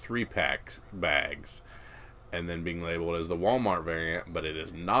Walmart 3-pack bags, and then being labeled as the Walmart variant, but it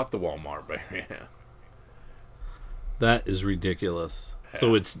is not the Walmart variant. That is ridiculous. Yeah.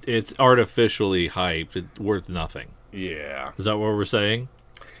 So it's artificially hyped. It's worth nothing. Yeah. Is that what we're saying?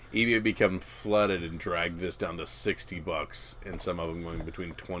 eBay become flooded and dragged this down to $60, and some of them going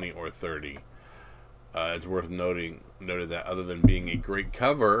between 20 or 30. It's worth noted that other than being a great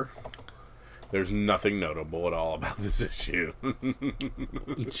cover, there's nothing notable at all about this issue.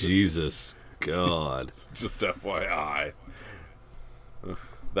 Jesus God. Just FYI.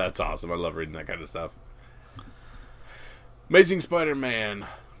 That's awesome. I love reading that kind of stuff. Amazing Spider-Man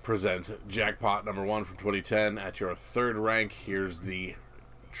presents Jackpot number 1 from 2010. At your third rank, here's the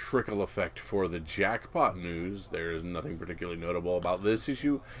trickle effect for the Jackpot news. There is nothing particularly notable about this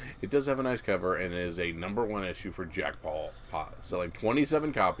issue. It does have a nice cover and is a number 1 issue for Jackpot, selling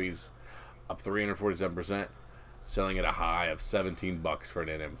 27 copies, up 347%, selling at a high of $17 for an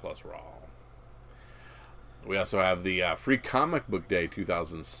NM Plus Raw. We also have the Free Comic Book Day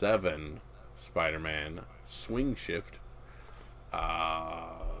 2007 Spider-Man Swing Shift.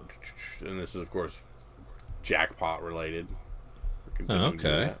 And this is, of course, Jackpot related.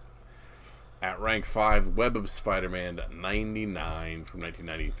 Okay. At rank 5, Web of Spider-Man 99 from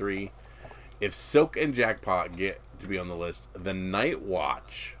 1993. If Silk and Jackpot get to be on the list, the Night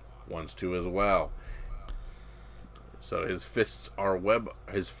Watch wants to as well. So his firsts are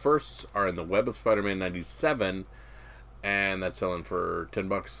in the Web of Spider-Man 97, and that's selling for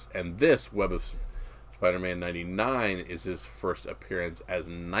 $10. And this Web of Spider-Man 99 is his first appearance as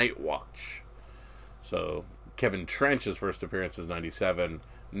Night Watch. So Kevin Trench's first appearance is 97.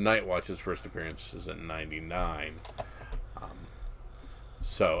 Night Watch's first appearance is at 99.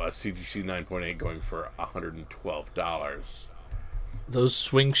 So a CGC 9.8 going for $112. Those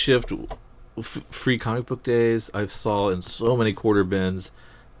Swing Shift free comic book days I've saw in so many quarter bins.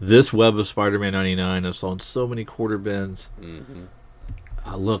 This Web of Spider-Man 99 I saw in so many quarter bins. Mm-hmm.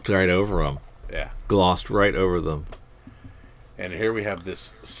 I looked right over them. Yeah. Glossed right over them. And here we have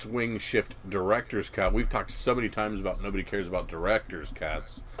this Swing Shift Director's Cut. We've talked so many times about nobody cares about Director's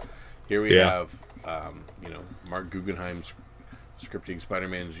Cuts. Here we have, Mark Guggenheim scripting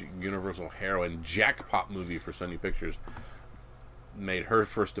Spider-Man's Universal Heroine Jackpot movie for Sony Pictures. Made her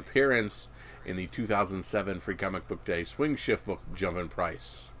first appearance in the 2007 Free Comic Book Day Swing Shift book, jump in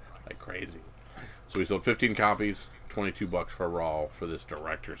price like crazy. So we sold 15 copies, $22 for Raw for this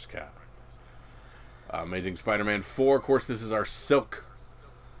Director's Cut. Amazing Spider-Man 4. Of course, this is our Silk.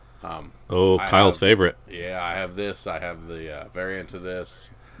 Kyle's favorite. Yeah, I have this. I have the variant of this.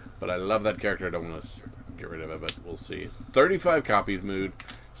 But I love that character. I don't want to get rid of it, but we'll see. 35 copies, Mood.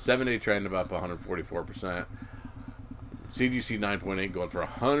 7-day trend of up 144%. CGC 9.8 going for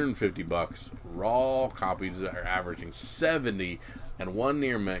 $150. Raw copies are averaging 70, and one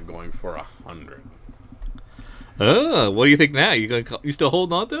near mint going for 100. What do you think now? You still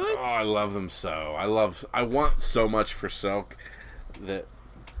holding on to it? Oh, I love them so. I want so much for Silk that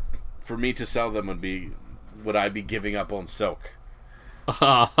for me to sell them would I be giving up on Silk?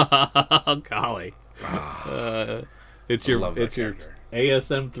 Oh, golly. It's your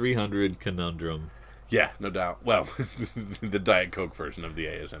ASM 300 conundrum. Yeah, no doubt. Well, the Diet Coke version of the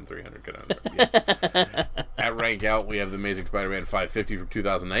ASM 300 conundrum. Yes. At Rank Out, we have the Amazing Spider-Man 550 from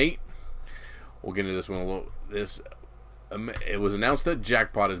 2008. We'll get into this one a little. It was announced that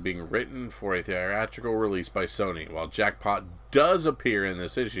Jackpot is being written for a theatrical release by Sony. While Jackpot does appear in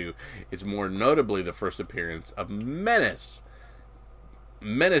this issue, it's more notably the first appearance of Menace.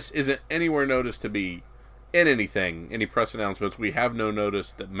 Menace isn't anywhere noticed to be in anything, any press announcements. We have no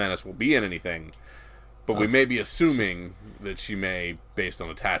notice that Menace will be in anything, but we may be assuming that she may, based on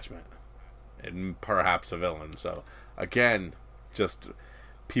attachment, and perhaps a villain. So, again, just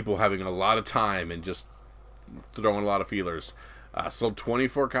people having a lot of time and just throwing a lot of feelers. Sold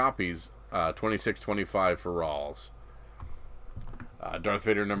 24 copies, 26.25 for Rawls. Darth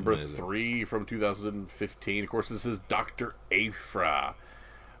Vader number 3 from 2015. Of course, this is Dr. Aphra.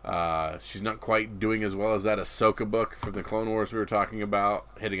 She's not quite doing as well as that Ahsoka book from the Clone Wars we were talking about,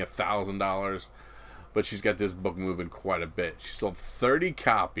 hitting $1,000. But she's got this book moving quite a bit. She sold 30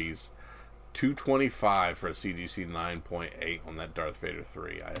 copies, $225 for a CGC 9.8 on that Darth Vader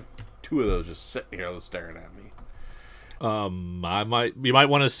 3. I have 2 of those just sitting here staring at me. You might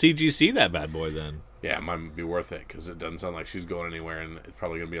want to CGC that bad boy then. Yeah, it might be worth it because it doesn't sound like she's going anywhere, and it's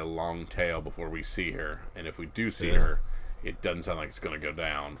probably going to be a long tail before we see her. And if we do see her, it doesn't sound like it's going to go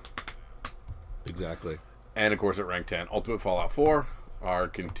down. Exactly. And of course, at rank 10, Ultimate Fallout 4 are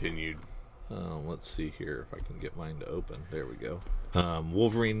continued. Let's see here if I can get mine to open. There we go.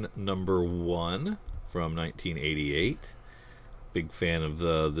 Wolverine number 1 from 1988. Big fan of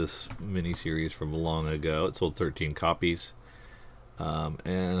this miniseries from long ago. It sold 13 copies.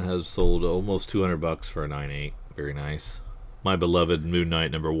 And has sold almost $200 for a 9.8. Very nice. My Beloved Moon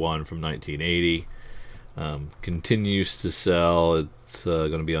Knight number 1 from 1980 continues to sell. It's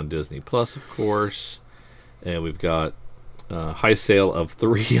going to be on Disney Plus, of course. And we've got high sale of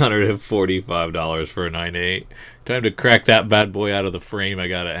 $345 for a 9.8. Time to crack that bad boy out of the frame. I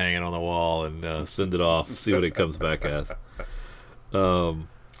got it hanging on the wall and send it off. See what it comes back as.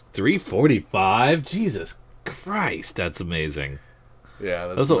 $345. Jesus Christ, that's amazing. Yeah,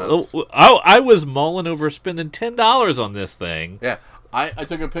 that's I was mulling over spending $10 on this thing. Yeah, I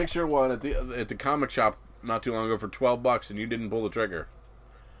took a picture of one at the comic shop not too long ago for $12, and you didn't pull the trigger.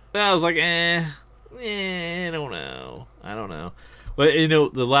 I was like, I don't know. But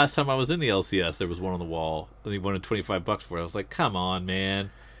the last time I was in the LCS, there was one on the wall, and he wanted $25 for it. I was like, come on,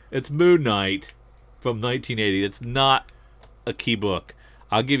 man, it's Moon Knight from 1980. It's not a key book.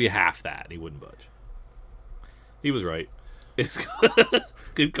 I'll give you half that. He wouldn't budge. He was right. It's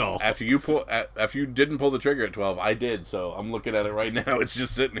good call. After you didn't pull the trigger at 12, I did. So I'm looking at it right now. It's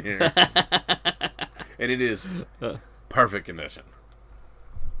just sitting here, and it is perfect condition.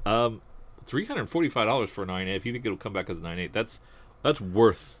 $345 for a 9.8. If you think it'll come back as a 9.8, that's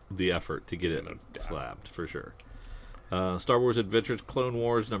worth the effort to get it slabbed for sure. Star Wars Adventures Clone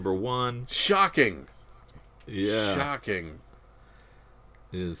Wars number 1. Shocking. Yeah. Shocking.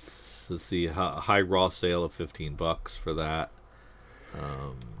 Let's see, high raw sale of $15 for that.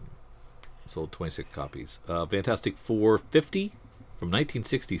 Sold 26 copies. Fantastic Four 50 from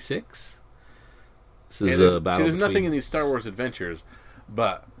 1966. This is a battle. There's nothing in these Star Wars Adventures,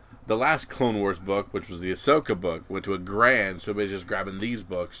 but the last Clone Wars book, which was the Ahsoka book, went to $1,000. So everybody's just grabbing these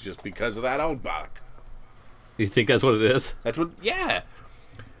books just because of that old book. You think that's what it is? That's what. Yeah.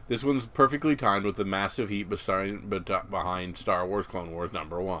 This one's perfectly timed with the massive heat behind Star Wars Clone Wars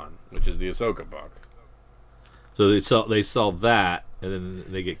number 1, which is the Ahsoka book. So they saw that, and then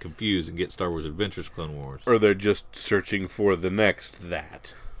they get confused and get Star Wars Adventures Clone Wars. Or they're just searching for the next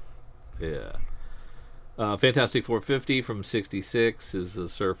that. Yeah. Fantastic 450 from 66 is the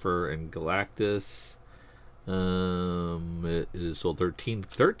Surfer and Galactus. It is sold 13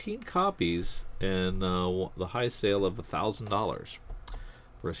 copies, and the high sale of $1,000.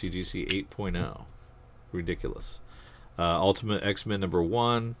 For a CGC 8.0. Ridiculous. Ultimate X-Men number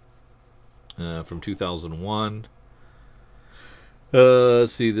 1 from 2001.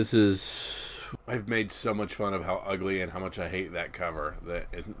 Let's see, this is I've made so much fun of how ugly and how much I hate that cover.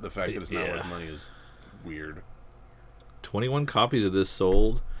 The fact that it's not worth Yeah. money is weird. 21 copies of this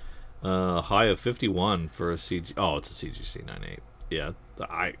sold. High of 51 for a CG. Oh, it's a CGC 98. Yeah,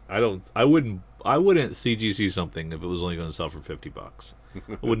 I wouldn't CGC something if it was only going to sell for $50.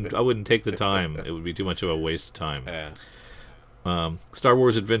 I wouldn't take the time. It would be too much of a waste of time. Star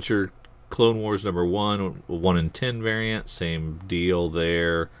Wars Adventure Clone Wars #1, 1 in 10 variant, same deal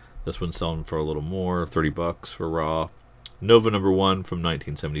there. This one's selling for a little more, $30 for raw. Nova #1 from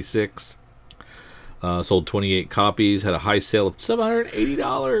 1976. Sold 28 copies, had a high sale of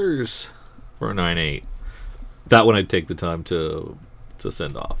 $780 for a 9.8. That one I'd take the time to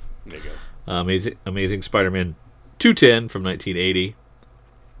send off. There you go. Amazing Spider-Man 210 from 1980.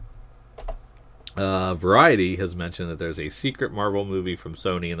 Variety has mentioned that there's a secret Marvel movie from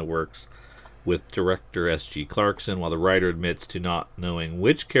Sony in the works with director S.G. Clarkson. While the writer admits to not knowing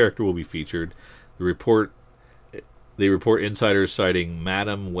which character will be featured, they report insiders citing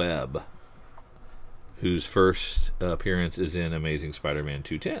Madam Web, whose first appearance is in Amazing Spider-Man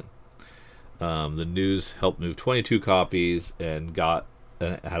 210. The news helped move 22 copies and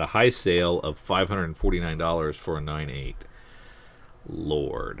had a high sale of $549 for a 9.8.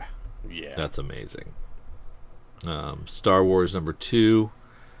 Lord. Yeah. That's amazing. Star Wars #2.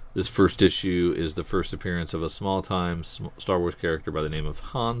 This first issue is the first appearance of a small-time Star Wars character by the name of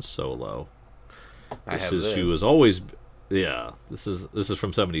Han Solo. This issue was always... Yeah, this is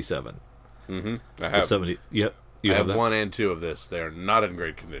from 77. Mm-hmm. I have 70. Yep. I have 1 and 2 of this. They are not in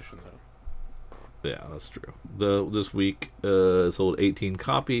great condition, though. Yeah, that's true. This week sold 18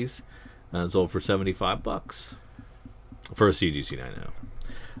 copies and sold for $75 for a CGC 9.0.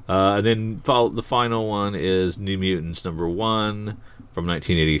 And then the final one is New Mutants #1 from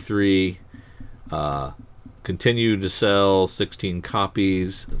 1983. Continued to sell 16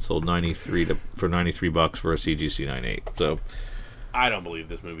 copies and sold for $93 for a CGC 9.8. So I don't believe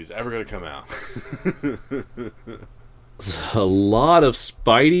this movie's ever going to come out. a lot of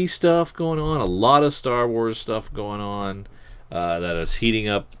Spidey stuff going on, a lot of Star Wars stuff going on that is heating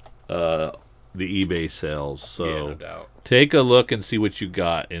up the eBay sales. So yeah, no doubt. Take a look and see what you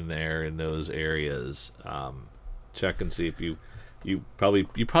got in there in those areas. Check and see if you probably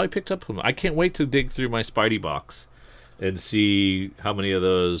picked up some. I can't wait to dig through my Spidey box and see how many of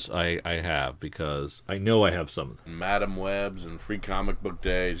those I have, because I know I have some. Madam Webs and Free Comic Book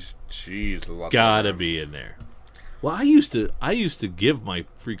Days. Jeez, a lot. Gotta be in there. Well, I used to give my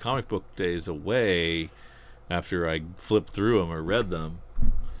Free Comic Book Days away after I flipped through them or read them,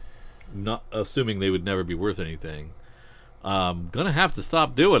 not assuming they would never be worth anything. Gonna have to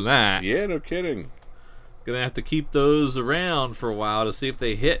stop doing that. Yeah, no kidding. Gonna have to keep those around for a while to see if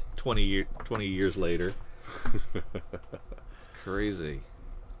they hit 20 years later. Crazy.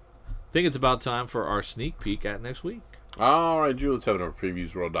 I think it's about time for our sneak peek at next week. All right, Drew, let's have it over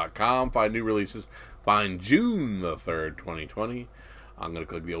previewsworld.com. Find new releases. Find June the 3rd, 2020. I'm going to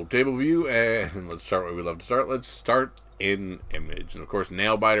click the old table view, and let's start where we love to start. Let's start in Image. And, of course,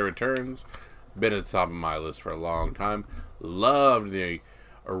 Nailbiter returns. Been at the top of my list for a long time. Loved the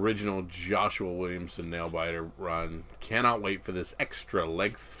original Joshua Williamson Nailbiter run. Cannot wait for this extra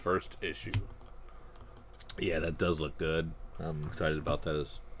length first issue. Yeah, that does look good. I'm excited about that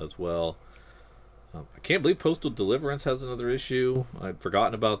as well. I can't believe Postal Deliverance has another issue. I'd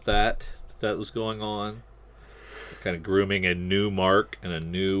forgotten about that was going on. Kind of grooming a new Mark and a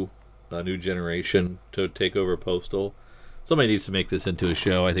new generation to take over Postal. Somebody needs to make this into a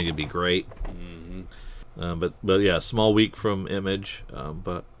show. I think it'd be great. Mm-hmm. But yeah, small week from Image,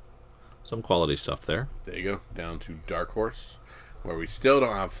 but some quality stuff there. There you go. Down to Dark Horse, where we still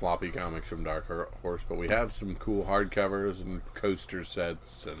don't have floppy comics from Dark Horse, but we have some cool hardcovers and coaster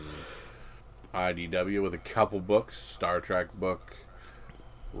sets and IDW with a couple books, Star Trek book,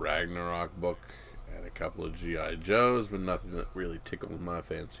 Ragnarok book, and a couple of G.I. Joes, but nothing that really tickles my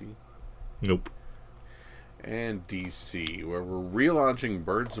fancy. Nope. And DC, where we're relaunching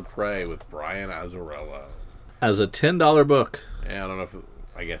Birds of Prey with Brian Azzarello. As a $10 book. Yeah, I don't know if...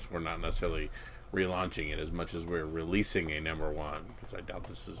 I guess we're not necessarily relaunching it as much as we're releasing a #1, because I doubt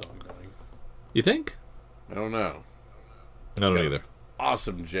this is ongoing. You think? I don't know. I don't either.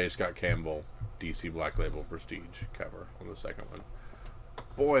 Awesome J. Scott Campbell DC Black Label Prestige cover on the second one.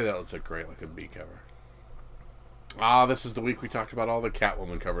 Boy, that looks like great looking B cover. This is the week we talked about all the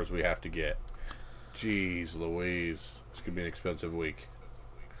Catwoman covers we have to get. Jeez Louise. This could be an expensive week.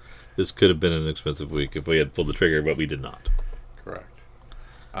 This could have been an expensive week if we had pulled the trigger, but we did not. Correct.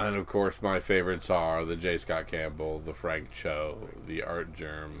 And of course, my favorites are the J. Scott Campbell, the Frank Cho, the Art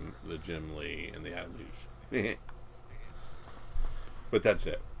Germ, the Jim Lee, and the Adam Hughes. But that's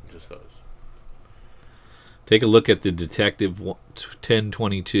it. Just those. Take a look at the Detective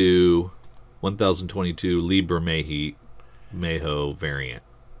 1022 Liber Mayho variant.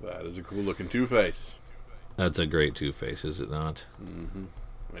 That is a cool looking Two-Face. That's a great Two-Face, is it not? Mm-hmm.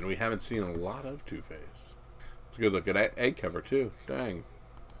 And we haven't seen a lot of Two-Face. It's a good looking egg cover too. Dang.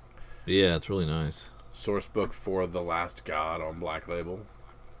 Yeah, it's really nice. Source book for The Last God on Black Label.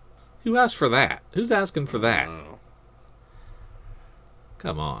 Who asked for that? Who's asking for that? Oh.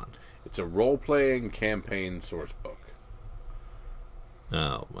 Come on. It's a role-playing campaign source book.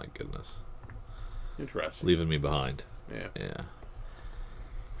 Oh my goodness. Interesting. Leaving me behind. Yeah. Yeah.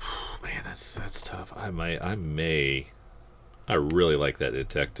 Man, that's tough. I really like that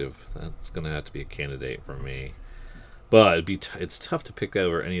detective. That's gonna have to be a candidate for me. But it's tough to pick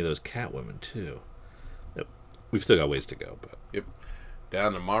over any of those Catwomen too. Yep. We've still got ways to go, but Yep.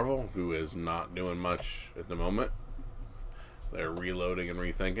 Down to Marvel, who is not doing much at the moment. They're reloading and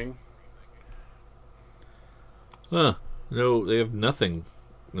rethinking. No, they have nothing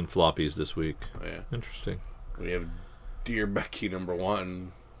in floppies this week. Oh, yeah. Interesting. We have Dear Becky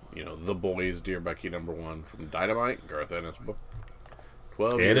 #1. The Boys Dear Becky #1 from Dynamite, Garth Ennis book.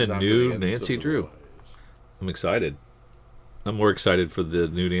 12 And years a after new the ends Nancy of The Drew. Boys. I'm excited. I'm more excited for the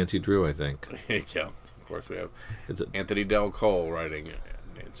new Nancy Drew, I think. Yeah, of course we have It's Anthony Del Cole writing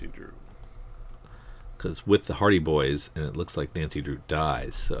Nancy Drew. because with the Hardy Boys, and it looks like Nancy Drew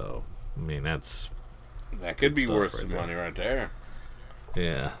dies. So, I mean, that could be stuff worth right some there. money right there.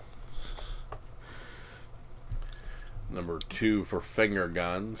 Yeah. Number 2 for Finger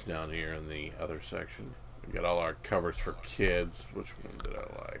Guns down here in the other section. We got all our covers for kids. Which one did I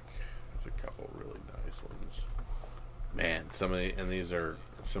like? There's a couple really nice ones. Man, some of these are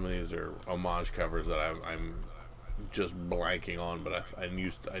homage covers that I'm just blanking on, but I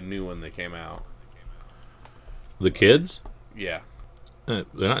knew when they came out. The kids? Yeah. They're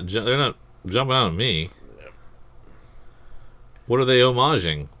not jumping out of me. What are they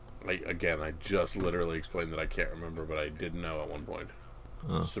homaging? I just literally explained that I can't remember, but I did know at one point.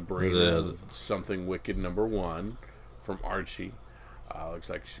 Oh, Sabrina, Something Wicked #1 from Archie.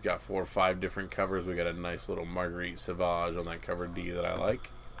 Looks like she's got 4 or 5 different covers. We got a nice little Marguerite Sauvage on that cover D that I like.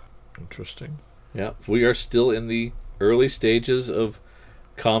 Interesting. Yeah, we are still in the early stages of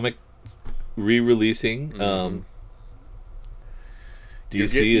comic re-releasing. Mm-hmm.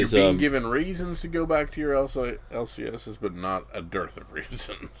 DC you're is being given reasons to go back to your LCSs, but not a dearth of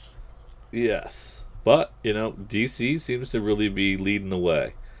reasons. Yes, but DC seems to really be leading the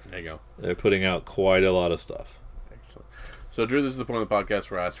way. There you go. They're putting out quite a lot of stuff. Excellent. So, Drew, this is the point of the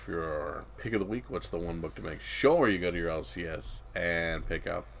podcast where I ask for your pick of the week. What's the one book to make sure you go to your LCS and pick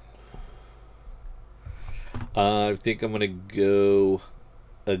up? I think I'm going to go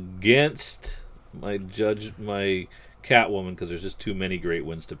against my Catwoman because there's just too many great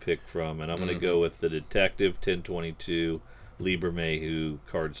ones to pick from, and I'm going to go with the Detective 1022 Liber Mayhew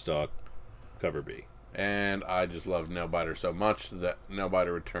cardstock cover B. And I just love Nailbiter so much that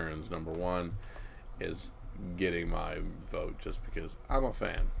Nailbiter Returns #1 is getting my vote just because I'm a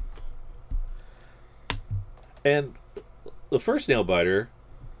fan. And the first Nailbiter,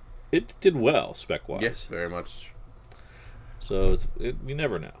 it did well spec-wise. Yes, very much. So you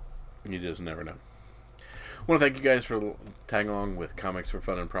never know. You just never know. I want to thank you guys for tagging along with Comics for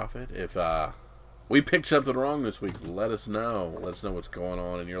Fun and Profit. If we picked something wrong this week, let us know. Let us know what's going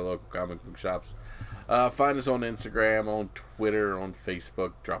on in your local comic book shops. Find us on Instagram, on Twitter, on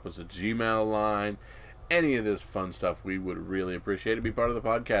Facebook. Drop us a Gmail line. Any of this fun stuff, we would really appreciate it. Be part of the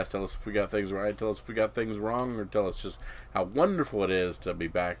podcast. Tell us if we got things right. Tell us if we got things wrong. Or tell us just how wonderful it is to be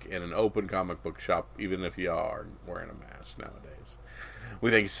back in an open comic book shop, even if you are wearing a mask nowadays.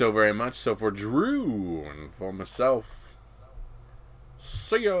 We thank you so very much. So for Drew and for myself,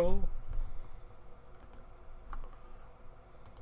 see y'all.